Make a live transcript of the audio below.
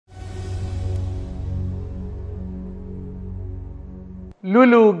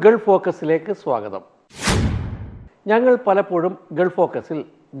Lulu Gulf ഫോക്കസിലേക്ക് സ്വാഗതം. ഞങ്ങൾ പലപ്പോഴും ഗൾഫ് ഫോക്കസിൽ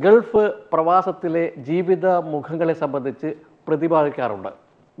ഗൾഫ് പ്രവാസത്തിലെ ജീവിത മുഖങ്ങളെ സംബന്ധിച്ച് പ്രതിപാദിക്കാറുണ്ട്.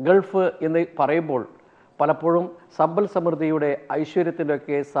 ഗൾഫ് എന്ന് പറയുമ്പോൾ പലപ്പോഴും സമ്പൽ സമൃദ്ധിയുടെ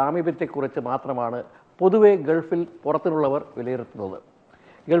ഐശ്വര്യത്തിൻ്റെയൊക്കെ സാമീപ്യത്തെക്കുറിച്ച് മാത്രമാണ് പൊതുവെ ഗൾഫിൽ പുറത്തുള്ളവർ വിലയിരുത്തുന്നത്.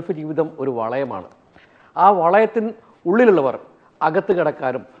 ഗൾഫ് ജീവിതം ഒരു വളയമാണ്. ആ വളയത്തിന് ഉള്ളിലുള്ളവർ അകത്ത്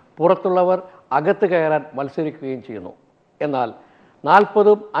കിടക്കാനും പുറത്തുള്ളവർ അകത്ത് കയറാൻ മത്സരിക്കുകയും ചെയ്യുന്നു. എന്നാൽ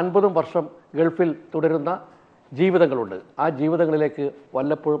 40-50 വർഷം ഗൾഫിൽ തുടരുന്ന ജീവിതങ്ങളുണ്ട്. ആ ജീവിതങ്ങളിലേക്ക്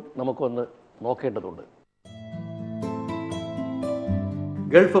വല്ലപ്പോഴും നമുക്കൊന്ന് നോക്കേണ്ടതുണ്ട്.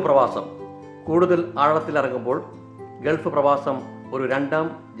 ഗൾഫ് പ്രവാസം കൂടുതൽ ആഴത്തിലിറങ്ങുമ്പോൾ ഗൾഫ് പ്രവാസം ഒരു രണ്ടാം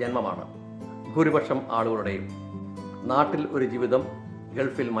ജന്മമാണ്. ഭൂരിപക്ഷം ആളുകളുടെയും നാട്ടിൽ ഒരു ജീവിതം,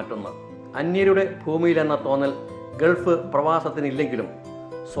 ഗൾഫിൽ മറ്റൊന്ന്. അന്യരുടെ ഭൂമിയിലെന്ന തോന്നൽ ഗൾഫ് പ്രവാസത്തിനില്ലെങ്കിലും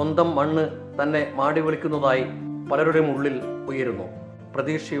സ്വന്തം മണ്ണ് തന്നെ മാടി വിളിക്കുന്നതായി പലരുടെയും ഉള്ളിൽ ഉയരുന്നു.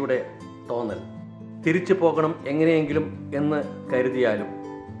 പ്രതീക്ഷയുടെ തോന്നൽ. തിരിച്ചു പോകണം എങ്ങനെയെങ്കിലും എന്ന് കരുതിയാലും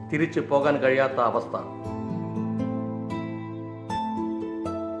തിരിച്ചു പോകാൻ കഴിയാത്ത അവസ്ഥ.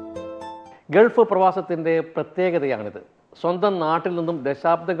 ഗൾഫ് പ്രവാസത്തിൻ്റെ പ്രത്യേകതയാണിത്. സ്വന്തം നാട്ടിൽ നിന്നും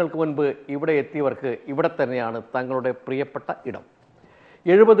ദശാബ്ദങ്ങൾക്ക് മുൻപ് ഇവിടെ എത്തിയവർക്ക് ഇവിടെ തന്നെയാണ് തങ്ങളുടെ പ്രിയപ്പെട്ട ഇടം.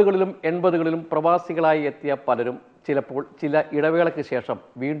 70കളിലും 80കളിലും പ്രവാസികളായി എത്തിയ പലരും ചിലപ്പോൾ ചില ഇടവേളയ്ക്ക് ശേഷം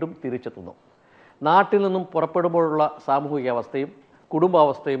വീണ്ടും തിരിച്ചെത്തുന്നു. നാട്ടിൽ നിന്നും പുറപ്പെടുമ്പോഴുള്ള സാമൂഹിക അവസ്ഥയും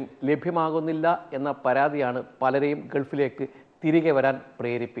കുടുംബാവസ്ഥയും ലഭ്യമാകുന്നില്ല എന്ന പരാതിയാണ് പലരെയും ഗൾഫിലേക്ക് തിരികെ വരാൻ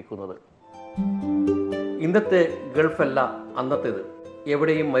പ്രേരിപ്പിക്കുന്നത്. ഇന്നത്തെ ഗൾഫല്ല അന്നത്തേത്.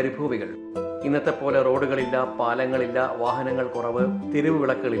 എവിടെയും മരുഭൂമികൾ. ഇന്നത്തെ പോലെ റോഡുകളില്ല, പാലങ്ങളില്ല, വാഹനങ്ങൾ കുറവ്, തെരുവ്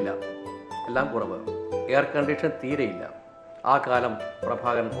വിളക്കുകളില്ല, എല്ലാം കുറവ്. Air condition തീരെയില്ല. ആ കാലം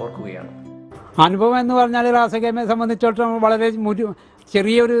പ്രഭാകരൻ ഓർക്കുകയാണ്. അനുഭവം എന്ന് പറഞ്ഞാൽ റാസഗേമയെ സംബന്ധിച്ചിടത്തോളം വളരെ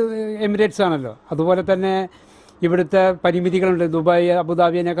ചെറിയൊരു എമിറേറ്റ്സ് ആണല്ലോ. അതുപോലെ തന്നെ ഇവിടുത്തെ പരിമിതികളുണ്ട്. ദുബായ്,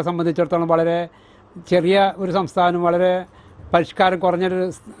 അബുദാബിനെയൊക്കെ സംബന്ധിച്ചിടത്തോളം വളരെ ചെറിയ ഒരു സംസ്ഥാനം, വളരെ പരിഷ്കാരം കുറഞ്ഞൊരു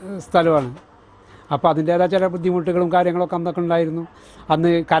സ്ഥലമാണ്. അപ്പോൾ അതിൻ്റേതായ ചില ബുദ്ധിമുട്ടുകളും കാര്യങ്ങളൊക്കെ അന്നൊക്കെ ഉണ്ടായിരുന്നു.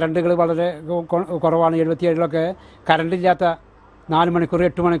 അന്ന് കറണ്ടുകൾ വളരെ കുറവാണ്. 77-ലൊക്കെ കറണ്ടില്ലാത്ത 4 മണിക്കൂർ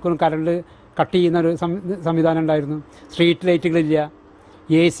 8 മണിക്കൂറും കറണ്ട് കട്ട് ചെയ്യുന്നൊരു സംവിധാനം ഉണ്ടായിരുന്നു. സ്ട്രീറ്റ് ലൈറ്റുകളില്ല.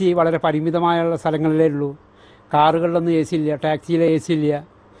 AC വളരെ പരിമിതമായുള്ള സ്ഥലങ്ങളിലേ ഉള്ളൂ. കാറുകളിലൊന്നും AC ഇല്ല, ടാക്സിയിൽ AC ഇല്ല.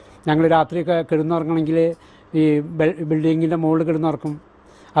 ഞങ്ങൾ രാത്രിയൊക്കെ കിടന്നുറങ്ങണമെങ്കിൽ ഈ ബിൽഡിങ്ങിൻ്റെ മുകളിൽ കിടന്നുറക്കും.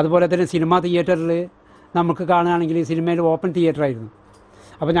 അതുപോലെ തന്നെ സിനിമ തിയേറ്ററിൽ നമുക്ക് കാണുകയാണെങ്കിൽ സിനിമയിൽ ഓപ്പൺ തിയേറ്ററായിരുന്നു.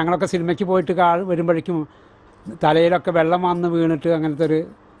 അപ്പോൾ ഞങ്ങളൊക്കെ സിനിമയ്ക്ക് പോയിട്ട് വരുമ്പോഴേക്കും തലയിലൊക്കെ വെള്ളം വന്ന് വീണിട്ട് അങ്ങനത്തെ ഒരു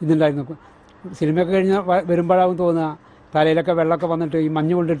ഇതുണ്ടായിരുന്നു. സിനിമയൊക്കെ കഴിഞ്ഞ് വരുമ്പോഴാവും തോന്നുക തലയിലൊക്കെ വെള്ളമൊക്കെ വന്നിട്ട് ഈ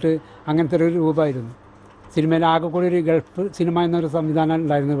മഞ്ഞ് കൊണ്ടിട്ട് അങ്ങനത്തെ ഒരു രൂപമായിരുന്നു. സിനിമയിൽ ആകെ കൂടി ഒരു ഗൾഫ് സിനിമ എന്നൊരു സംവിധാനം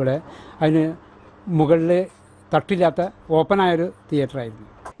ഉണ്ടായിരുന്നു ഇവിടെ. അതിന് മുകളിൽ തട്ടില്ലാത്ത ഓപ്പണായൊരു തിയേറ്ററായിരുന്നു.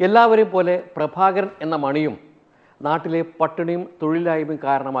 എല്ലാവരെയും പോലെ പ്രഭാകരൻ എന്ന മണിയും നാട്ടിലെ പട്ടിണിയും തൊഴിലില്ലായ്മയും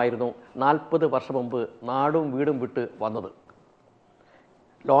കാരണമായിരുന്നു 40 വർഷം മുമ്പ് നാടും വീടും വിട്ട് വന്നത്.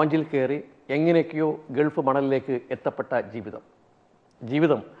 ലോഞ്ചിൽ കയറി എങ്ങനെയൊക്കെയോ ഗൾഫ് മണലിലേക്ക് എത്തപ്പെട്ട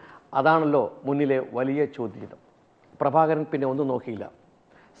ജീവിതം അതാണല്ലോ മുന്നിലെ വലിയ ചോദ്യം. പ്രഭാകരൻ പിന്നെ ഒന്നും നോക്കിയില്ല.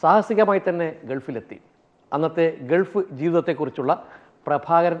 സാഹസികമായി തന്നെ ഗൾഫിലെത്തി. അന്നത്തെ ഗൾഫ് ജീവിതത്തെക്കുറിച്ചുള്ള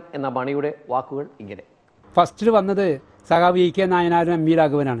പ്രഭാകരൻ എന്ന മണിയുടെ വാക്കുകൾ ഇങ്ങനെ. ഫസ്റ്റിൽ വന്നത് സഖാവ് EK നായനാരും MV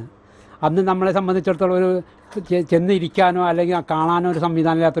രാഘവനാണ്. അന്ന് നമ്മളെ സംബന്ധിച്ചിടത്തോളം ഒരു ചെന്ന് ഇരിക്കാനോ അല്ലെങ്കിൽ കാണാനോ ഒരു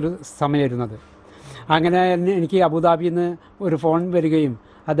സംവിധാനം ഇല്ലാത്തൊരു സമയമായിരുന്നത്. അങ്ങനെ എനിക്ക് അബുദാബിയിൽ നിന്ന് ഒരു ഫോൺ വരികയും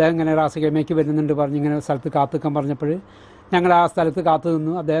അദ്ദേഹം ഇങ്ങനെ റാസഗേമയ്ക്ക് വരുന്നുണ്ട് പറഞ്ഞ് ഇങ്ങനെ സ്ഥലത്ത് കാത്തുക്കാൻ പറഞ്ഞപ്പോൾ ഞങ്ങൾ ആ സ്ഥലത്ത് കാത്തു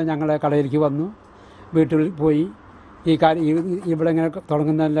നിന്നു. അദ്ദേഹം ഞങ്ങളെ കടയിലേക്ക് വന്നു. വീട്ടിൽ പോയി ഇവിടെ ഇങ്ങനെ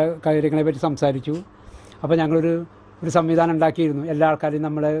തുടങ്ങുന്ന എല്ലാ കാര്യങ്ങളെപ്പറ്റി സംസാരിച്ചു. അപ്പോൾ ഞങ്ങളൊരു സംവിധാനം ഉണ്ടാക്കിയിരുന്നു. എല്ലാ ആൾക്കാരെയും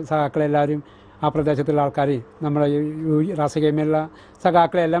നമ്മളെ സഖാക്കളെല്ലാവരും ആ പ്രദേശത്തുള്ള ആൾക്കാരെയും നമ്മളെ റാസഗേമയുള്ള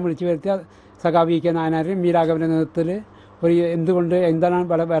സഖാക്കളെല്ലാം വിളിച്ചു വരുത്തിയ സഖാവ് EK നായനാരും MV രാഘവൻ്റെ നേതൃത്വത്തിൽ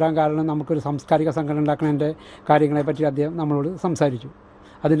എന്താണ് വരാൻ കാരണം നമുക്കൊരു സാംസ്കാരിക സംഘടന ഉണ്ടാക്കുന്നതിൻ്റെ കാര്യങ്ങളെപ്പറ്റി അദ്ദേഹം നമ്മളോട് സംസാരിച്ചു.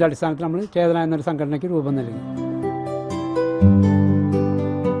 അതിൻ്റെ അടിസ്ഥാനത്തിൽ നമ്മൾ ചേതന എന്നൊരു സംഘടനയ്ക്ക് രൂപം നൽകി.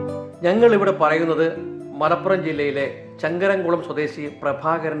 ഞങ്ങളിവിടെ പറയുന്നത് മലപ്പുറം ജില്ലയിലെ ചങ്കരംകുളം സ്വദേശി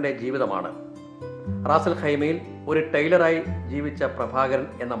പ്രഭാകരൻ്റെ ജീവിതമാണ്. റാസൽ ഖൈമയിൽ ഒരു ടൈലറായി ജീവിച്ച പ്രഭാകരൻ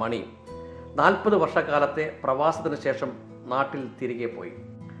എന്ന മണി 40 വർഷക്കാലത്തെ പ്രവാസത്തിന് ശേഷം നാട്ടിൽ തിരികെ പോയി.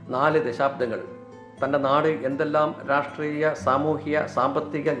 4 ദശാബ്ദങ്ങൾ തൻ്റെ നാട് എന്തെല്ലാം രാഷ്ട്രീയ, സാമൂഹിക,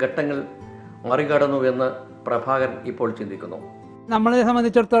 സാമ്പത്തിക ഘട്ടങ്ങൾ മറികടന്നുവെന്ന് പ്രഭാകരൻ ഇപ്പോൾ ചിന്തിക്കുന്നു. നമ്മളെ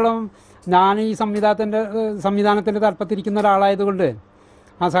സംബന്ധിച്ചിടത്തോളം ഞാൻ ഈ സംവിധാനത്തിൻ്റെ തലപ്പത്തിരിക്കുന്ന ഒരാളായതുകൊണ്ട്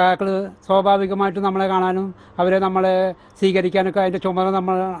ആ സഖാക്കൾ സ്വാഭാവികമായിട്ടും നമ്മളെ കാണാനും നമ്മളെ സ്വീകരിക്കാനൊക്കെ അതിൻ്റെ ചുമതല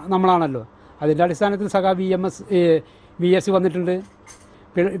നമ്മളാണല്ലോ. അതിൻ്റെ അടിസ്ഥാനത്തിൽ സഖാവ് VS വന്നിട്ടുണ്ട്,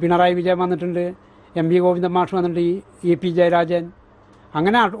 പിണറായി വിജയൻ വന്നിട്ടുണ്ട്, MV ഗോവിന്ദൻ മാഷ് വന്നിട്ടുണ്ട്, EP ജയരാജൻ,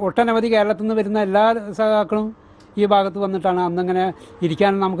 അങ്ങനെ ഒട്ടനവധി കേരളത്തിൽ നിന്ന് വരുന്ന എല്ലാ സഖാക്കളും ഈ ഭാഗത്ത് വന്നിട്ടാണ്. അന്നങ്ങനെ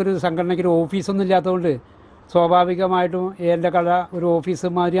ഇരിക്കാൻ നമുക്കൊരു സംഘടനയ്ക്ക് ഒരു ഓഫീസൊന്നും ഇല്ലാത്തതുകൊണ്ട് സ്വാഭാവികമായിട്ടും എൻ്റെ കട ഒരു ഓഫീസ്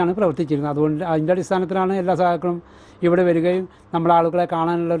മാതിരിയാണ് പ്രവർത്തിച്ചിരുന്നത്. അതുകൊണ്ട് അതിൻ്റെ അടിസ്ഥാനത്തിലാണ് എല്ലാ സഹാക്കളും ഇവിടെ വരികയും നമ്മളെ ആളുകളെ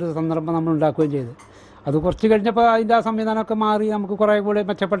കാണാനുള്ളൊരു സന്ദർഭം നമ്മൾ ഉണ്ടാക്കുകയും ചെയ്തു. അത് കുറച്ച് കഴിഞ്ഞപ്പോൾ അതിൻ്റെ ആ സംവിധാനമൊക്കെ മാറി നമുക്ക് കുറേ കൂടി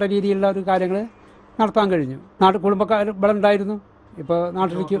മെച്ചപ്പെട്ട രീതിയിലുള്ള ഒരു കാര്യങ്ങൾ നടത്താൻ കഴിഞ്ഞു. കുടുംബക്കാർ ഇവിടെ ഉണ്ടായിരുന്നു. ഇപ്പോൾ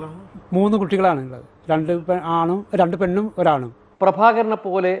നാട്ടിലേക്ക് 3 കുട്ടികളാണ് ഉള്ളത്, 2 പെണ്ണും ഒരാണും. പ്രഭാകരനെ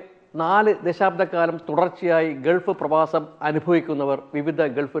പോലെ 4 ദശാബ്ദക്കാലം തുടർച്ചയായി ഗൾഫ് പ്രവാസം അനുഭവിക്കുന്നവർ വിവിധ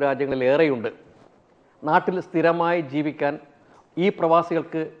ഗൾഫ് രാജ്യങ്ങളിൽ ഏറെയുണ്ട്. നാട്ടിൽ സ്ഥിരമായി ജീവിക്കാൻ ഈ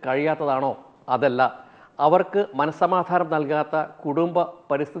പ്രവാസികൾക്ക് കഴിയാത്തതാണോ, അതല്ല അവർക്ക് മനസ്സമാധാനം നൽകാത്ത കുടുംബ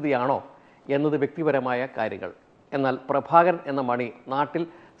പരിസ്ഥിതിയാണോ എന്നത് വ്യക്തിപരമായ കാര്യങ്ങൾ. എന്നാൽ പ്രഭാകരൻ എന്ന മണി നാട്ടിൽ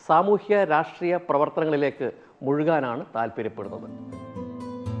സാമൂഹ്യ രാഷ്ട്രീയ പ്രവർത്തനങ്ങളിലേക്ക് മുഴുകാനാണ് താല്പര്യപ്പെടുന്നത്.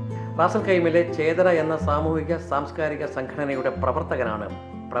 റാസൽ ഖൈമിലെ ചേതന എന്ന സാമൂഹിക സാംസ്കാരിക സംഘടനയുടെ പ്രവർത്തകനാണ്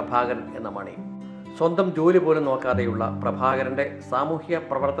പ്രഭാകരൻ എന്ന മണി. സ്വന്തം ജോലി പോലും നോക്കാതെയുള്ള പ്രഭാകരൻ്റെ സാമൂഹ്യ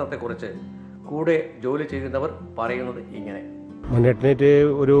പ്രവർത്തനത്തെക്കുറിച്ച് കൂടെ ജോലി ചെയ്യുന്നവർ പറയുന്നത് ഇങ്ങനെ. മണിയേട്ടനായിട്ട്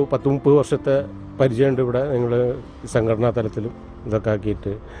ഒരു 10-30 വർഷത്തെ പരിചയമുണ്ട്. ഇവിടെ ഞങ്ങൾ സംഘടനാ തലത്തിലും ഇതൊക്കെ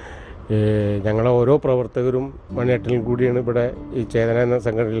ആക്കിയിട്ട് ഞങ്ങളെ ഓരോ പ്രവർത്തകരും മണിയേട്ടനിൽ കൂടിയാണ് ഇവിടെ ഈ ചേതന എന്ന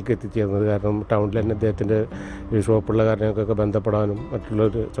സംഘടനയിലേക്ക് എത്തിച്ചേർന്നത്. കാരണം ടൗണിൽ തന്നെ അദ്ദേഹത്തിൻ്റെ ഷോപ്പുള്ള കാരണങ്ങൾക്കൊക്കെ ബന്ധപ്പെടാനും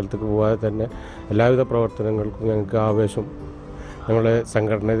മറ്റുള്ളൊരു സ്ഥലത്തേക്ക് പോകാതെ തന്നെ എല്ലാവിധ പ്രവർത്തനങ്ങൾക്കും ഞങ്ങൾക്ക് ആവേശം, ഞങ്ങളുടെ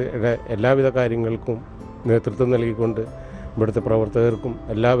സംഘടനയുടെ എല്ലാവിധ കാര്യങ്ങൾക്കും നേതൃത്വം നൽകിക്കൊണ്ട് ഇവിടുത്തെ പ്രവർത്തകർക്കും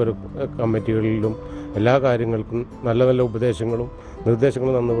എല്ലാവരും കമ്മിറ്റികളിലും എല്ലാ കാര്യങ്ങൾക്കും നല്ല നല്ല ഉപദേശങ്ങളും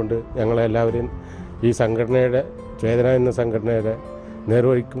നിർദ്ദേശങ്ങളും തന്നുകൊണ്ട് ഞങ്ങളെല്ലാവരെയും ഈ സംഘടനയുടെ ചേതന എന്ന സംഘടനയുടെ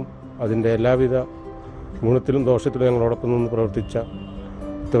നേർവഴിക്കും അതിൻ്റെ എല്ലാവിധ ഗുണത്തിലും ദോഷത്തിലും ഞങ്ങളോടൊപ്പം നിന്ന് പ്രവർത്തിച്ച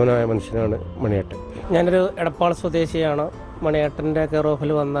ഉത്തമനായ മനുഷ്യനാണ് മണിയേട്ടൻ. ഞാനൊരു എടപ്പാൾ സ്വദേശിയാണ്. മണിയേട്ടൻ്റെ കെയർ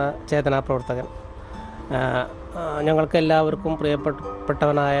ഓഫിൽ വന്ന ചേതനാ പ്രവർത്തകൻ. ഞങ്ങൾക്ക് എല്ലാവർക്കും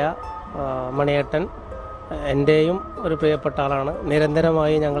പ്രിയപ്പെട്ടവനായ മണിയേട്ടൻ എൻ്റെയും ഒരു പ്രിയപ്പെട്ട ആളാണ്.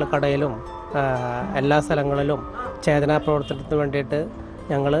 നിരന്തരമായി ഞങ്ങൾ കടയിലും എല്ലാ സ്ഥലങ്ങളിലും ചേതനാ പ്രവർത്തനത്തിന് വേണ്ടിയിട്ട്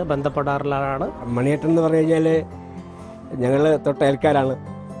ഞങ്ങൾ ബന്ധപ്പെടാറുള്ള ആളാണ്. മണിയേട്ടൻ എന്ന് പറഞ്ഞു കഴിഞ്ഞാൽ ഞങ്ങൾ തൊട്ട് അയൽക്കാരാണ്.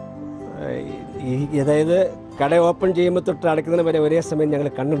 അതായത് കട ഓപ്പൺ ചെയ്യുമ്പോൾ തൊട്ട് അടയ്ക്കുന്നതിന് വരെ ഒരേ സമയം ഞങ്ങൾ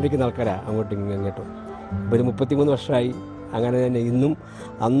കണ്ടുപിടിക്കുന്ന ആൾക്കാരാണ്, അങ്ങോട്ടും ഇങ്ങോട്ടും. ഒരു 33 വർഷമായി. അങ്ങനെ തന്നെ ഇന്നും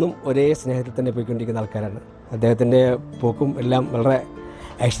അന്നും ഒരേ സ്നേഹത്തിൽ തന്നെ പോയിക്കൊണ്ടിരിക്കുന്ന ആൾക്കാരാണ്. അദ്ദേഹത്തിൻ്റെ പോക്കും എല്ലാം വളരെ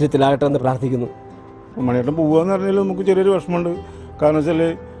ഐശ്വര്യത്തിലാകട്ടെ എന്ന് പ്രാർത്ഥിക്കുന്നു. മണിയേട്ടൻ പോവുകയെന്ന് പറഞ്ഞാൽ നമുക്ക് ചെറിയൊരു വിഷമമുണ്ട്. കാരണം വെച്ചാൽ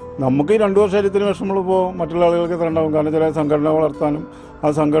നമുക്ക് ഈ 2 വർഷത്തിന് വിഷമമുള്ളപ്പോൾ മറ്റുള്ള ആളുകൾക്ക് എത്ര ഉണ്ടാവും. കാരണം ചില സംഘടന വളർത്താനും ആ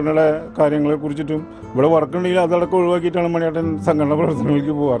സംഘടനയുടെ കാര്യങ്ങളെ കുറിച്ചിട്ടും ഇവിടെ വർക്കുണ്ടെങ്കിൽ അതടക്കം ഒഴിവാക്കിയിട്ടാണ് മണിയേട്ടൻ സംഘടന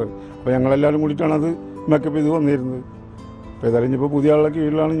പ്രവർത്തനങ്ങൾക്ക് പോകാറ്. അപ്പോൾ ഞങ്ങളെല്ലാവരും കൂടിയിട്ടാണ് അത് മേക്കപ്പ് ചെയ്ത് വന്നിരുന്നത്. അപ്പോൾ ഏതായാലും ഇനിയിപ്പോൾ പുതിയ ആളുടെ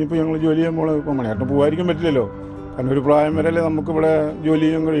കീഴിലാണ് ഇനിയിപ്പോൾ ഞങ്ങൾ ജോലി ചെയ്യുമ്പോൾ ഇപ്പോൾ മണിയേട്ടൻ പോകാതിരിക്കാൻ പറ്റില്ലല്ലോ. കാരണം ഒരു പ്രായം വരെയല്ലേ നമുക്കിവിടെ ജോലി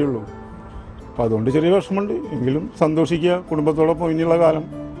ചെയ്യാൻ കഴിയുള്ളൂ. അപ്പോൾ അതുകൊണ്ട് ചെറിയ വിഷമമുണ്ട്. എങ്കിലും സന്തോഷിക്കുക, കുടുംബത്തോടൊപ്പം ഇനിയുള്ള കാലം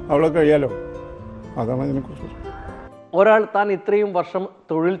അവിടെ കഴിയാലോ, അതാണ് അതിനെക്കുറിച്ച്. ഒരാൾ താൻ ഇത്രയും വർഷം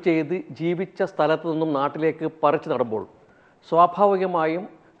തൊഴിൽ ചെയ്ത് ജീവിച്ച സ്ഥലത്തു നിന്നും നാട്ടിലേക്ക് പറിച്ചു നടുമ്പോൾ സ്വാഭാവികമായും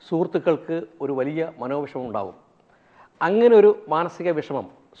സുഹൃത്തുക്കൾക്ക് ഒരു വലിയ മനോവിഷമം ഉണ്ടാകും. അങ്ങനെ ഒരു മാനസിക വിഷമം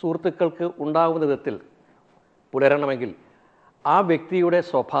സുഹൃത്തുക്കൾക്ക് ഉണ്ടാകുന്ന വിധത്തിൽ പുലരണമെങ്കിൽ ആ വ്യക്തിയുടെ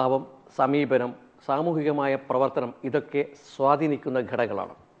സ്വഭാവം, സമീപനം, സാമൂഹികമായ പ്രവർത്തനം ഇതൊക്കെ സ്വാധീനിക്കുന്ന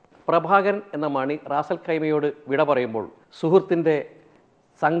ഘടകങ്ങളാണ്. പ്രഭാകരൻ എന്ന മണി റാസൽ ഖൈമയോട് വിട പറയുമ്പോൾ സുഹൃത്തിൻ്റെ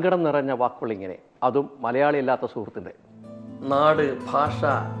സങ്കടം നിറഞ്ഞ വാക്കുകളിങ്ങനെ, അതും മലയാളിയല്ലാത്ത സുഹൃത്തിൻ്റെ. നാട്, ഭാഷ,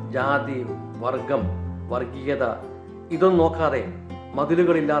 ജാതി, വർഗം, വർഗീയത ഇതൊന്നും നോക്കാതെ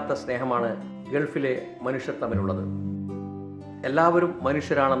മതിലുകളില്ലാത്ത സ്നേഹമാണ് ഗൾഫിലെ മനുഷ്യർ തമ്മിലുള്ളത്. എല്ലാവരും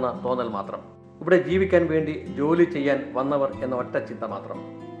മനുഷ്യരാണെന്ന തോന്നൽ മാത്രം. ഇവിടെ ജീവിക്കാൻ വേണ്ടി ജോലി ചെയ്യാൻ വന്നവർ എന്ന ഒറ്റ ചിന്ത മാത്രം.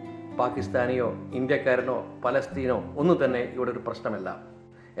 പാകിസ്ഥാനിയോ ഇന്ത്യക്കാരനോ പലസ്തീനോ ഒന്നും തന്നെ ഇവിടെ ഒരു പ്രശ്നമല്ല.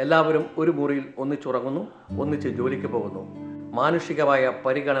 എല്ലാവരും ഒരു മുറിയിൽ ഒന്നിച്ചുറങ്ങുന്നു, ഒന്നിച്ച് ജോലിക്ക് പോകുന്നു. മാനുഷികമായ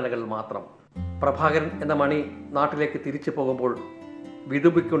പരിഗണനകൾ മാത്രം. പ്രഭാകരൻ എന്ന മണി നാട്ടിലേക്ക് തിരിച്ചു പോകുമ്പോൾ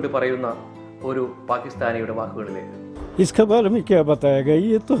വിതുമ്പിക്കൊണ്ട് പറയുന്ന ഒരു പാകിസ്ഥാനിയുടെ വാക്കുകളിലേക്ക്. इसके बारे में क्या बताएगा,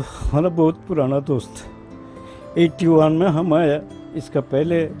 ये तो हमारा बहुत पुराना दोस्त है. 81 में हम आया, इसका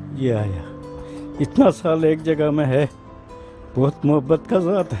पहले ये आया. इतना साल एक जगह में है, बहुत मोहब्बत का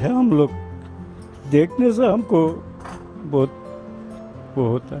साथ है हम लोग. देखने से हमको बहुत वो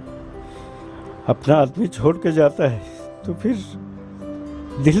होता है. अपना आदमी छोड़ के जाता है तो फिर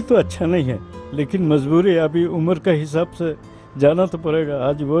दिल तो अच्छा नहीं है, लेकिन मजबूरी, अभी उम्र के हिसाब से जाना तो पड़ेगा.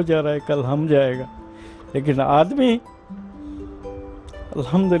 आज वो जा रहा है, कल हम जाएगा. लेकिन आदमी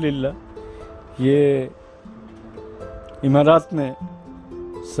अल्हम्दुलिल्लाह ये इमारात में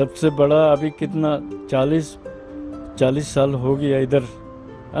सबसे बड़ा अभी कितना 40 साल हो गया इधर.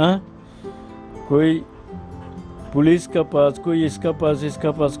 कोई पुलिस का पास, कोई इसका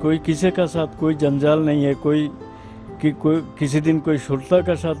पास, कोई किसी का साथ कोई जंजाल नहीं है. कोई किसी दिन कोई शुल्ता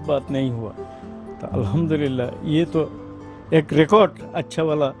का साथ बात नहीं हुआ. तो अल्हम्दुलिल्लाह ये तो एक रिकॉर्ड अच्छा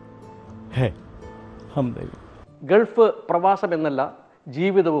वाला है अल्हम्दुलिल्लाह. ഗൾഫ് പ്രവാസം എന്നല്ല,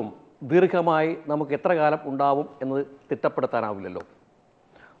 ജീവിതവും ദീർഘമായി നമുക്ക് എത്ര കാലം ഉണ്ടാവും എന്നത് തിട്ടപ്പെടുത്താനാവില്ലല്ലോ.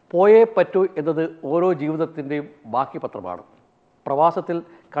 പോയേ പറ്റൂ എന്നത് ഓരോ ജീവിതത്തിൻ്റെയും ബാക്കി പത്രമാണ്. പ്രവാസത്തിൽ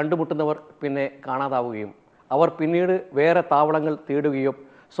കണ്ടുമുട്ടുന്നവർ പിന്നെ കാണാതാവുകയും അവർ പിന്നീട് വേറെ താവളങ്ങൾ തേടുകയോ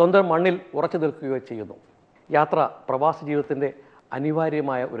സ്വന്തം മണ്ണിൽ ഉറച്ചു നിൽക്കുകയോ ചെയ്യുന്നു. യാത്ര പ്രവാസ ജീവിതത്തിൻ്റെ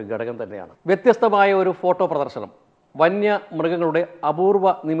അനിവാര്യമായ ഒരു ഘടകം തന്നെയാണ്. വ്യത്യസ്തമായ ഒരു ഫോട്ടോ പ്രദർശനം, വന്യമൃഗങ്ങളുടെ അപൂർവ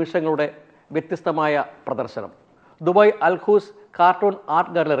നിമിഷങ്ങളുടെ വ്യത്യസ്തമായ പ്രദർശനം. ദുബായ് അൽഖൂസ് കാർട്ടൂൺ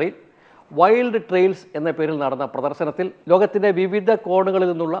ആർട്ട് ഗാലറിയിൽ വൈൽഡ് ട്രെയിൽസ് എന്ന പേരിൽ നടന്ന പ്രദർശനത്തിൽ ലോകത്തിൻ്റെ വിവിധ കോണുകളിൽ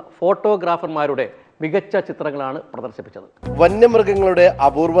നിന്നുള്ള ഫോട്ടോഗ്രാഫർമാരുടെ മികച്ച ചിത്രങ്ങളാണ് പ്രദർശിപ്പിച്ചത്. വന്യമൃഗങ്ങളുടെ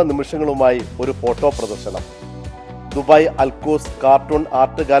അപൂർവ നിമിഷങ്ങളുമായി ഒരു ഫോട്ടോ പ്രദർശനം. ദുബായ് അൽഖൂസ് കാർട്ടൂൺ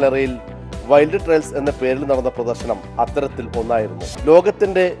ആർട്ട് ഗാലറിയിൽ വൈൽഡ് ട്രെയിൽസ് എന്ന പേരിൽ നടന്ന പ്രദർശനം അത്തരത്തിൽ ഒന്നായിരുന്നു.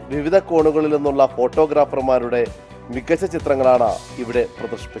 ലോകത്തിന്റെ വിവിധ കോണുകളിൽ നിന്നുള്ള ഫോട്ടോഗ്രാഫർമാരുടെ മികച്ച ചിത്രങ്ങളാണ് ഇവിടെ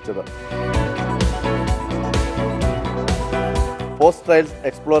പ്രദർശിപ്പിച്ചത്. പോസ്റ്റ് ട്രയൽസ്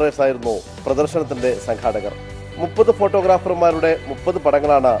എക്സ്പ്ലോറേഴ്സ് ആയിരുന്നു പ്രദർശനത്തിന്റെ സംഘാടകർ. 30 ഫോട്ടോഗ്രാഫർമാരുടെ 30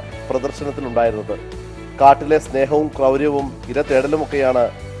 പടങ്ങളാണ് പ്രദർശനത്തിലുണ്ടായിരുന്നത്. കാട്ടിലെ സ്നേഹവും ക്രൗര്യവും ഇരതേടലുമൊക്കെയാണ്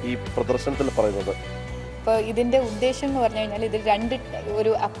ഈ പ്രദർശനത്തിൽ പറയുന്നത്. ഇപ്പോൾ ഇതിൻ്റെ ഉദ്ദേശം എന്ന് പറഞ്ഞു കഴിഞ്ഞാൽ ഇത്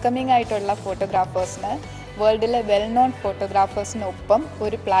ഒരു അപ്കമിങ് ആയിട്ടുള്ള ഫോട്ടോഗ്രാഫേഴ്സിന്, വേൾഡിലെ വെൽ നോൺ ഫോട്ടോഗ്രാഫേഴ്സിനൊപ്പം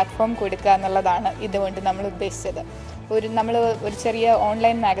ഒരു പ്ലാറ്റ്ഫോം കൊടുക്കുക എന്നുള്ളതാണ് ഇതുകൊണ്ട് നമ്മൾ ഉദ്ദേശിച്ചത്. നമ്മൾ ഒരു ചെറിയ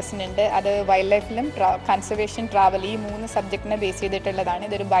ഓൺലൈൻ മാഗസിൻ ഉണ്ട്, അത് വൈൽഡ് ലൈഫിലും കൺസർവേഷൻ, ട്രാവൽ, ഈ 3 സബ്ജക്റ്റിനെ ബേസ് ചെയ്തിട്ടുള്ളതാണ്.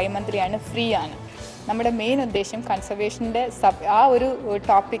 ഇതൊരു ബൈമന്ത്ലി ഫ്രീ ആണ്. നമ്മുടെ മെയിൻ ഉദ്ദേശം കൺസർവേഷൻ്റെ ആ ഒരു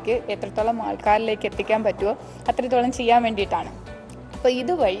ടോപ്പിക്ക് എത്രത്തോളം ആൾക്കാരിലേക്ക് എത്തിക്കാൻ പറ്റുമോ അത്രത്തോളം ചെയ്യാൻ വേണ്ടിയിട്ടാണ്. അപ്പോൾ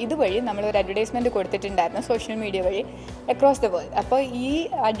ഇതുവഴി നമ്മളൊരു അഡ്വർടൈസ്മെൻറ്റ് കൊടുത്തിട്ടുണ്ടായിരുന്നു സോഷ്യൽ മീഡിയ വഴി അക്രോസ് ദ വേൾഡ്. അപ്പോൾ ഈ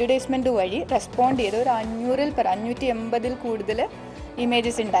അഡ്വർടൈസ്മെൻറ്റ് വഴി റെസ്പോണ്ട് ചെയ്ത് ഒരു 580 കൂടുതൽ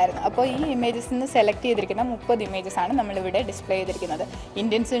ഇമേജസ് ഉണ്ടായിരുന്നു. അപ്പോൾ ഈ ഇമേജസിൽ നിന്ന് സെലക്ട് ചെയ്തിരിക്കുന്ന 30 ഇമേജസാണ് നമ്മളിവിടെ ഡിസ്പ്ലേ ചെയ്തിരിക്കുന്നത്.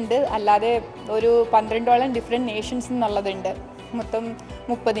 ഇന്ത്യൻസ് ഉണ്ട്, അല്ലാതെ ഒരു 12ഓളം ഡിഫറെൻറ്റ് നേഷൻസ് എന്നുള്ളതുണ്ട്. മൊത്തം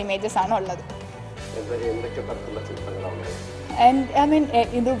 30 ഇമേജസാണ് ഉള്ളത്.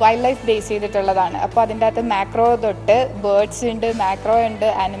 ഇത് വൈൽഡ് ലൈഫ് ബേസ് ചെയ്തിട്ടുള്ളതാണ്. അപ്പോൾ അതിൻ്റെ അകത്ത് മാക്രോ തൊട്ട് ബേർഡ്സ് ഉണ്ട്, മാക്രോ ഉണ്ട്,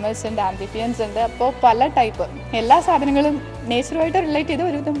 ആനിമൽസ് ഉണ്ട്, ആംഫിബിയൻസ് ഉണ്ട്. അപ്പോൾ പല ടൈപ്പ് എല്ലാ സാധനങ്ങളും നേച്ചറുമായിട്ട് റിലേറ്റ് ചെയ്ത്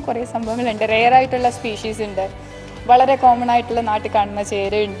ഒരുവിധം കുറേ സംഭവങ്ങളുണ്ട്. റെയർ ആയിട്ടുള്ള സ്പീഷീസ് ഉണ്ട്, വളരെ കോമൺ ആയിട്ടുള്ള നാട്ടിൽ കാണുന്ന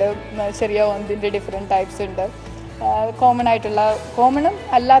ചേരയുണ്ട്, ചെറിയ ഒന്നിൻ്റെ ഡിഫറെൻറ്റ് ടൈപ്സ് ഉണ്ട്, കോമണും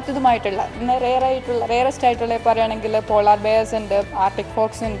അല്ലാത്തതുമായിട്ടുള്ള റെയറസ്റ്റ് ആയിട്ടുള്ള പറയുകയാണെങ്കിൽ പോളാർ ബെയർസ് ഉണ്ട്, ആർട്ടിക്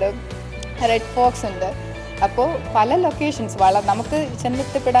ഫോക്സ് ഉണ്ട്, റെഡ് ഫോക്സ് ഉണ്ട്. അപ്പോൾ പല ലൊക്കേഷൻസ് നമുക്ക്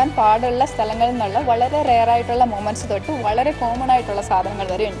ചെന്നെത്തിപ്പെടാൻ പാടുള്ള സ്ഥലങ്ങളിൽ നിന്നുള്ള വളരെ റെയർ ആയിട്ടുള്ള മൊമെന്റ്സ് തൊട്ട് വളരെ കോമൺ ആയിട്ടുള്ള സാധനങ്ങൾ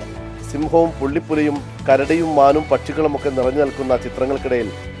വരെ ഉണ്ട്. സിംഹവും പുള്ളിപ്പുലിയും കരടിയും മാനും പക്ഷികളും ഒക്കെ നിറഞ്ഞു നിൽക്കുന്ന ചിത്രങ്ങൾക്കിടയിൽ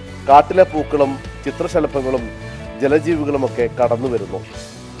കാട്ടിലെ പൂക്കളും ചിത്രശലഭങ്ങളും ജലജീവികളുമൊക്കെ കടന്നു വരുന്നു.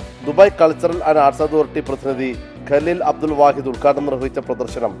 Dubai cultural and arts authority പ്രതിനിധി ഖലീൽ അബ്ദുൽ വാഹിദ് ഉദ്ഘാടനം നിർവഹിച്ച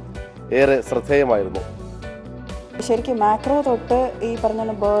പ്രദർശനം ഏറെ ശ്രദ്ധേയമായിരുന്നു. ശരിക്കും മാക്രോ തൊട്ട് ഈ പറഞ്ഞ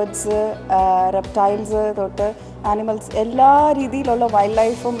ബേർഡ്സ്, റെപ്റ്റൈൽസ് തൊട്ട് ആനിമൽസ്, എല്ലാ രീതിയിലുള്ള വൈൽഡ്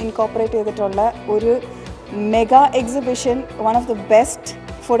ലൈഫും ഇൻകോപ്പറേറ്റ് ചെയ്തിട്ടുള്ള ഒരു mega exhibition, one of the best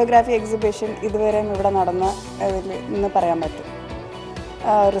photography exhibition ഇതുവരെ ഇവിടെ നടന്ന എന്ന് പറയാൻ പറ്റും.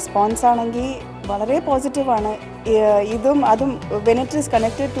 റെസ്പോൺസ് ആണെങ്കിൽ വളരെ പോസിറ്റീവാണ്. അതും when it is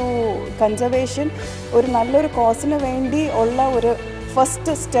connected situ conservation, ഒരു നല്ലൊരു കോസിന് വേണ്ടി ഉള്ള ഒരു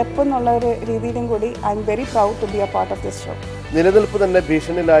ഫസ്റ്റ് സ്റ്റെപ്പ് എന്നുള്ള ഒരു രീതിയിലും കൂടി I am very proud to B A part of this show. നിലനിൽപ്പ് തന്നെ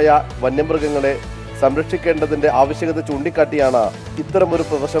ഭീഷണിയിലായ വന്യമൃഗങ്ങളെ സംരക്ഷിക്കേണ്ടതിന്റെ ആവശ്യകത ചൂണ്ടിക്കാട്ടിയാണ് ഇത്തരമൊരു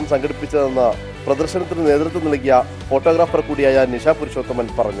പ്രദർശനം സംഘടിപ്പിച്ചതെന്ന് പ്രദർശനത്തിന് നേതൃത്വം നൽകിയ ഫോട്ടോഗ്രാഫർ കൂടിയായ നിഷ പുരുഷോത്തമൻ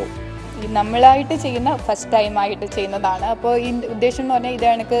പറഞ്ഞു. നമ്മളായിട്ട് ചെയ്യുന്ന ഫസ്റ്റ് ടൈമായിട്ട് ചെയ്യുന്നതാണ്. അപ്പോൾ ഈ ഉദ്ദേശം എന്ന് പറഞ്ഞാൽ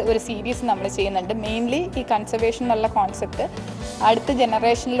ഇതാണ് ഒരു സീരീസ് നമ്മൾ ചെയ്യുന്നുണ്ട്. മെയിൻലി ഈ കൺസർവേഷൻ എന്നുള്ള കോൺസെപ്റ്റ് അടുത്ത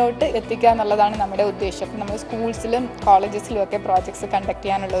ജനറേഷനിലോട്ട് എത്തിക്കുക എന്നുള്ളതാണ് നമ്മുടെ ഉദ്ദേശം. നമ്മൾ സ്കൂൾസിലും കോളേജസിലും ഒക്കെ പ്രോജക്ട്സ് കണ്ടക്ട്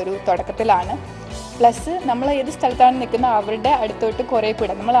ചെയ്യാനുള്ള ഒരു തുടക്കത്തിലാണ്. പ്ലസ് നമ്മൾ ഏത് സ്ഥലത്താണ് നിൽക്കുന്നത് അവരുടെ അടുത്തോട്ട് കുറേ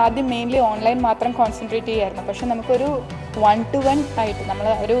കൂടെ നമ്മൾ ആദ്യം മെയിൻലി ഓൺലൈൻ മാത്രം കോൺസെൻട്രേറ്റ് ചെയ്യായിരുന്നു. പക്ഷെ നമുക്കൊരു 1-to-1 ആയിട്ട് നമ്മൾ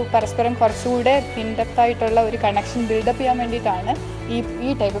ഒരു പരസ്പരം കുറച്ചുകൂടെ ഇൻഡെപ്ത് ആയിട്ടുള്ള ഒരു കണക്ഷൻ ബിൽഡപ്പ് ചെയ്യാൻ വേണ്ടിയിട്ടാണ് ഈ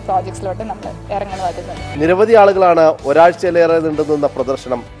ടൈപ്പ് പ്രോജക്ട്സിലോട്ട് നമ്മൾ ഇറങ്ങുന്നത്. വരുന്നത് നിരവധി ആളുകളാണ് ഒരാഴ്ചയിലേറെ നീണ്ടുനിന്ന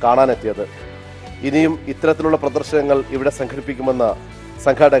പ്രദർശനം കാണാനെത്തിയത്. ഇനിയും ഇത്തരത്തിലുള്ള പ്രദർശനങ്ങൾ ഇവിടെ സംഘടിപ്പിക്കുമെന്ന്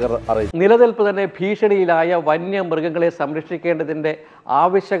സംഘാടകർ അറിയിച്ചു. നിലനിൽപ്പ് തന്നെ ഭീഷണിയിലായ വന്യമൃഗങ്ങളെ സംരക്ഷിക്കേണ്ടതിൻ്റെ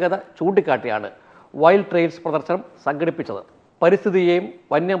ആവശ്യകത ചൂണ്ടിക്കാട്ടിയാണ് വൈൽഡ് ട്രെയിൽസ് പ്രദർശനം സംഘടിപ്പിച്ചത്. പരിസ്ഥിതിയെയും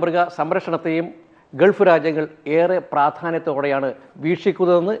വന്യമൃഗ സംരക്ഷണത്തെയും ഗൾഫ് രാജ്യങ്ങൾ ഏറെ പ്രാധാന്യത്തോടെയാണ്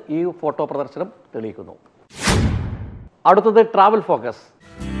വീക്ഷിക്കുന്നതെന്ന് ഈ ഫോട്ടോ പ്രദർശനം തെളിയിക്കുന്നു. അടുത്തത് ട്രാവൽ ഫോക്കസ്.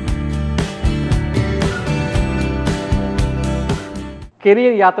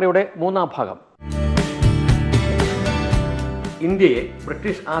 കെനിയൻ യാത്രയുടെ 3-ാം ഭാഗം. ഇന്ത്യയെ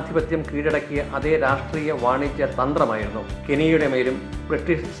ബ്രിട്ടീഷ് ആധിപത്യം കീഴടക്കിയ അതേ രാഷ്ട്രീയ വാണിജ്യ തന്ത്രമായിരുന്നു കെനിയയുടെ മേലും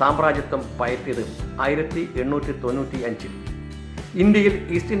ബ്രിട്ടീഷ് സാമ്രാജ്യത്വം പയറ്റിയത് 1895. ഇന്ത്യയിൽ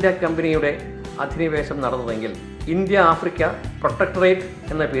ഈസ്റ്റ് ഇന്ത്യ കമ്പനിയുടെ അധിനിവേശം നടന്നതെങ്കിൽ ഇന്ത്യ ആഫ്രിക്ക പ്രൊട്ടക്ടറേറ്റ്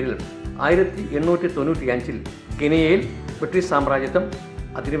എന്ന പേരിൽ 1895 കെനിയയിൽ ബ്രിട്ടീഷ് സാമ്രാജ്യത്വം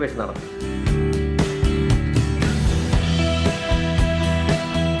അധിനിവേശം നടത്തി.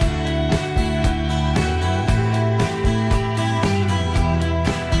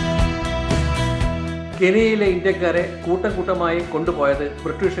 കെനിയയിലെ ഇന്ത്യക്കാരെ കൂട്ടം കൂട്ടമായി കൊണ്ടുപോയത്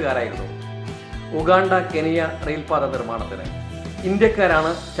ബ്രിട്ടീഷുകാരായിരുന്നു. ഉഗാണ്ട കെനിയ റെയിൽപാത നിർമ്മാണത്തിന്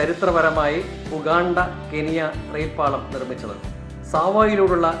ഇന്ത്യക്കാരാണ് ചരിത്രപരമായി ഉഗാണ്ട കെനിയ റെയിൽപാളം നിർമ്മിച്ചത്.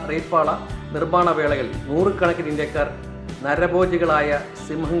 സാവായിലൂടെയുള്ള റെയിൽപാള നിർമ്മാണ വേളയിൽ നൂറുകണക്കിന് ഇന്ത്യക്കാർ നരഭോജികളായ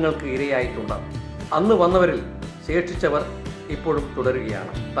സിംഹങ്ങൾക്ക് ഇരയായിട്ടുണ്ട്. അന്ന് വന്നവരിൽ ശേഷിച്ചവർ ഇപ്പോഴും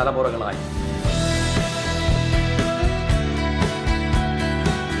തുടരുകയാണ് തലമുറകളായി.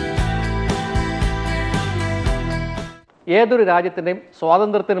 ഏതൊരു രാജ്യത്തിൻ്റെയും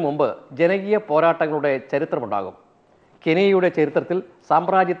സ്വാതന്ത്ര്യത്തിന് മുമ്പ് ജനകീയ പോരാട്ടങ്ങളുടെ ചരിത്രമുണ്ടാകും. കെനിയയുടെ ചരിത്രത്തിൽ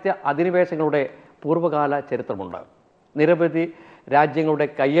സാമ്രാജ്യത്വ അധിനിവേശങ്ങളുടെ പൂർവ്വകാല ചരിത്രമുണ്ട്. നിരവധി രാജ്യങ്ങളുടെ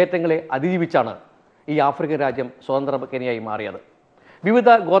കയ്യേറ്റങ്ങളെ അതിജീവിച്ചാണ് ഈ ആഫ്രിക്കൻ രാജ്യം സ്വതന്ത്ര കെനിയായി മാറിയത്. വിവിധ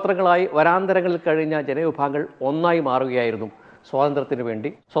ഗോത്രങ്ങളായി വരാന്തരങ്ങളിൽ കഴിഞ്ഞ ജനവിഭാഗങ്ങൾ ഒന്നായി മാറുകയായിരുന്നു സ്വാതന്ത്ര്യത്തിന്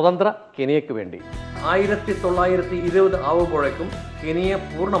വേണ്ടി, സ്വതന്ത്ര കെനിയയ്ക്ക് വേണ്ടി. 1920 ആവുമ്പോഴേക്കും കെനിയ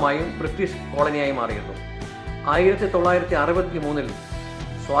പൂർണ്ണമായും ബ്രിട്ടീഷ് കോളനിയായി മാറിയിരുന്നു. 1963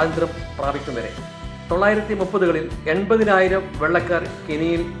 സ്വാതന്ത്ര്യം പ്രാപിക്കും വരെ 1930കളിൽ 80,000 വെള്ളക്കാർ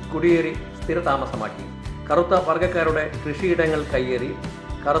കെനിയയിൽ കുടിയേറി സ്ഥിരതാമസമാക്കി. കറുത്ത വർഗ്ഗക്കാരുടെ കൃഷിയിടങ്ങൾ കയ്യേറി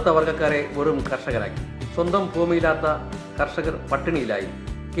കറുത്ത വർഗ്ഗക്കാരെ വെറും കർഷകരാക്കി. സ്വന്തം ഭൂമിയില്ലാത്ത കർഷകർ പട്ടിണിയിലായി.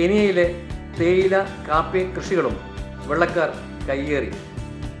 കെനിയയിലെ തേയില, കാപ്പി കൃഷികളും വെള്ളക്കാർ കയ്യേറി.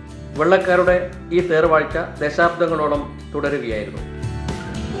 വെള്ളക്കാരുടെ ഈ തേർവാഴ്ച ദശാബ്ദങ്ങളോളം തുടരുകയായിരുന്നു.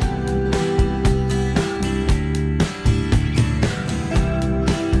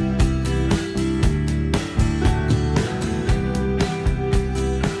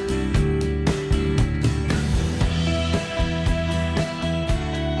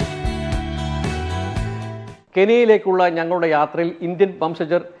 കെനിയയിലേക്കുള്ള ഞങ്ങളുടെ യാത്രയിൽ ഇന്ത്യൻ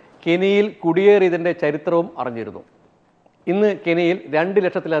വംശജർ കെനിയയിൽ കുടിയേറിയതിൻ്റെ ചരിത്രവും അറിഞ്ഞിരുന്നു. ഇന്ന് കെനിയയിൽ 2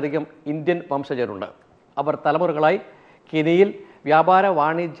 ലക്ഷത്തിലധികം ഇന്ത്യൻ വംശജരുണ്ട്. അവർ തലമുറകളായി കെനിയയിൽ വ്യാപാര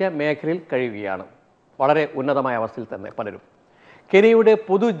വാണിജ്യ മേഖലയിൽ കഴിയുകയാണ്. വളരെ ഉന്നതമായ അവസ്ഥയിൽ തന്നെ പലരും. കെനിയയുടെ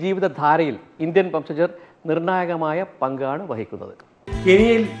പൊതുജീവിതധാരയിൽ ഇന്ത്യൻ വംശജർ നിർണായകമായ പങ്കാണ് വഹിക്കുന്നത്.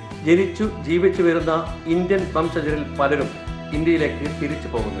 കെനിയയിൽ ജനിച്ചു ജീവിച്ചു വരുന്ന ഇന്ത്യൻ വംശജരിൽ പലരും ഇന്ത്യയിലേക്ക് തിരിച്ചു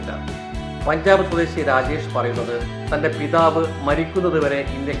പോകുന്നില്ല. പഞ്ചാബ് സ്വദേശി രാജേഷ് പറയുന്നത് തൻ്റെ പിതാവ് മരിക്കുന്നത് വരെ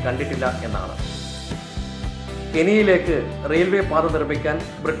ഇന്ത്യ കണ്ടിട്ടില്ല എന്നാണ്. കെനിയയിലേക്ക് റെയിൽവേ പാത നിർമ്മിക്കാൻ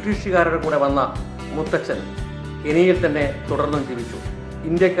ബ്രിട്ടീഷുകാരുടെ കൂടെ വന്ന മുത്തച്ഛൻ കെനിയയിൽ തന്നെ തുടർന്നും ജീവിച്ചു.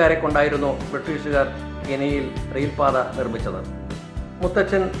 ഇന്ത്യക്കാരെ കൊണ്ടായിരുന്നു ബ്രിട്ടീഷുകാർ കെനിയയിൽ റെയിൽപാത നിർമ്മിച്ചത്.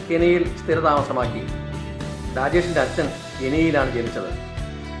 മുത്തച്ഛൻ കെനിയയിൽ സ്ഥിരതാമസമാക്കി. രാജേഷിൻ്റെ അച്ഛൻ കെനിയയിലാണ് ജനിച്ചത്.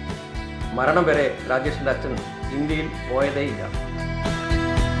 മരണം വരെ രാജേഷിൻ്റെ അച്ഛൻ ഇന്ത്യയിൽ പോയതേയില്ല.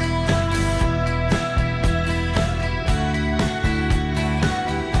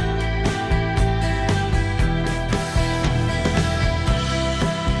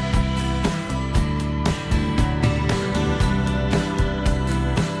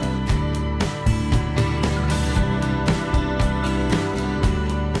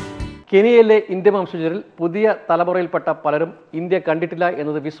 കെനിയയിലെ ഇന്ത്യൻ വംശജരിൽ പുതിയ തലമുറയിൽപ്പെട്ട പലരും ഇന്ത്യ കണ്ടിട്ടില്ല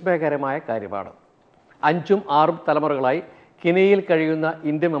എന്നത് വിസ്മയകരമായ കാര്യമാണ്. 5ഉം 6ഉം തലമുറകളായി കെനിയയിൽ കഴിയുന്ന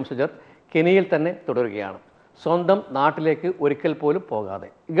ഇന്ത്യൻ വംശജർ കെനിയയിൽ തന്നെ തുടരുകയാണ്, സ്വന്തം നാട്ടിലേക്ക് ഒരിക്കൽ പോലും പോകാതെ.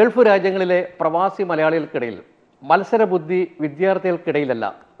 ഗൾഫ് രാജ്യങ്ങളിലെ പ്രവാസി മലയാളികൾക്കിടയിൽ മത്സരബുദ്ധി വിദ്യാർത്ഥികൾക്കിടയിലല്ല,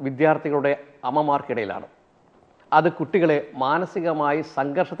 വിദ്യാർത്ഥികളുടെ അമ്മമാർക്കിടയിലാണ്. അത് കുട്ടികളെ മാനസികമായി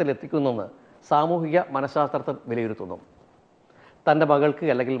സംഘർഷത്തിലെത്തിക്കുന്നെന്ന് സാമൂഹിക മനഃശാസ്ത്രജ്ഞർ വിലയിരുത്തുന്നു. തൻ്റെ മകൾക്ക്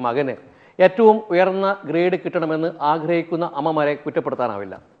അല്ലെങ്കിൽ മകന് ഏറ്റവും ഉയർന്ന ഗ്രേഡ് കിട്ടണമെന്ന് ആഗ്രഹിക്കുന്ന അമ്മമാരെ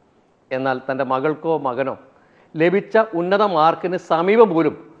കുറ്റപ്പെടുത്താനാവില്ല. എന്നാൽ തൻ്റെ മകൾക്കോ മകനോ ലഭിച്ച ഉന്നത മാർക്കിന് സമീപം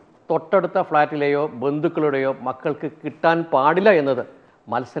പോലും തൊട്ടടുത്ത ഫ്ലാറ്റിലെയോ ബന്ധുക്കളുടെയോ മക്കൾക്ക് കിട്ടാൻ പാടില്ല എന്നത്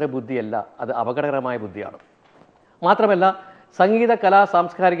മത്സരബുദ്ധിയല്ല, അത് അപകടകരമായ ബുദ്ധിയാണ്. മാത്രമല്ല, സംഗീത കലാ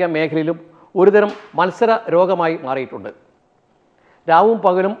സാംസ്കാരിക മേഖലയിലും ഒരുതരം മത്സര രോഗമായി മാറിയിട്ടുണ്ട്. രാവും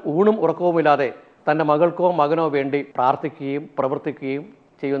പകലും ഊണും ഉറക്കവുമില്ലാതെ തൻ്റെ മകൾക്കോ മകനോ വേണ്ടി പ്രാർത്ഥിക്കുകയും പ്രവർത്തിക്കുകയും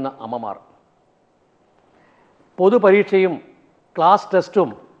ചെയ്യുന്ന അമ്മമാർ. പൊതുപരീക്ഷയും ക്ലാസ് ടെസ്റ്റും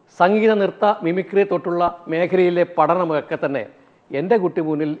സംഗീത നൃത്ത മിമിക്രി തൊട്ടുള്ള മേഖലയിലെ പഠനമൊക്കെ തന്നെ എൻ്റെ കുട്ടി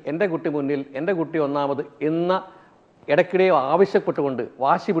മുന്നിൽ, എൻ്റെ കുട്ടി മുന്നിൽ, എൻ്റെ കുട്ടി ഒന്നാമത് എന്ന ഇടയ്ക്കിടെ ആവശ്യപ്പെട്ടുകൊണ്ട്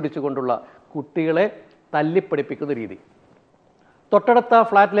വാശി പിടിച്ചുകൊണ്ടുള്ള കുട്ടികളെ തല്ലിപ്പഠിപ്പിക്കുന്ന രീതി. തൊട്ടടുത്ത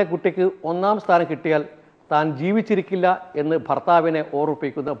ഫ്ലാറ്റിലെ കുട്ടിക്ക് 1ാം സ്ഥാനം കിട്ടിയാൽ താൻ ജീവിച്ചിരിക്കില്ല എന്ന് ഭർത്താവിനെ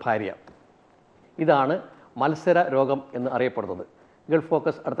ഓർമ്മിപ്പിക്കുന്ന ഭാര്യ. ഇതാണ് മത്സര രോഗം എന്ന് അറിയപ്പെടുന്നത്. ഗൾഫ്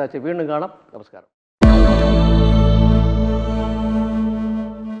ഫോക്കസ് അടുത്ത ആഴ്ച വീണ്ടും കാണാം. നമസ്കാരം.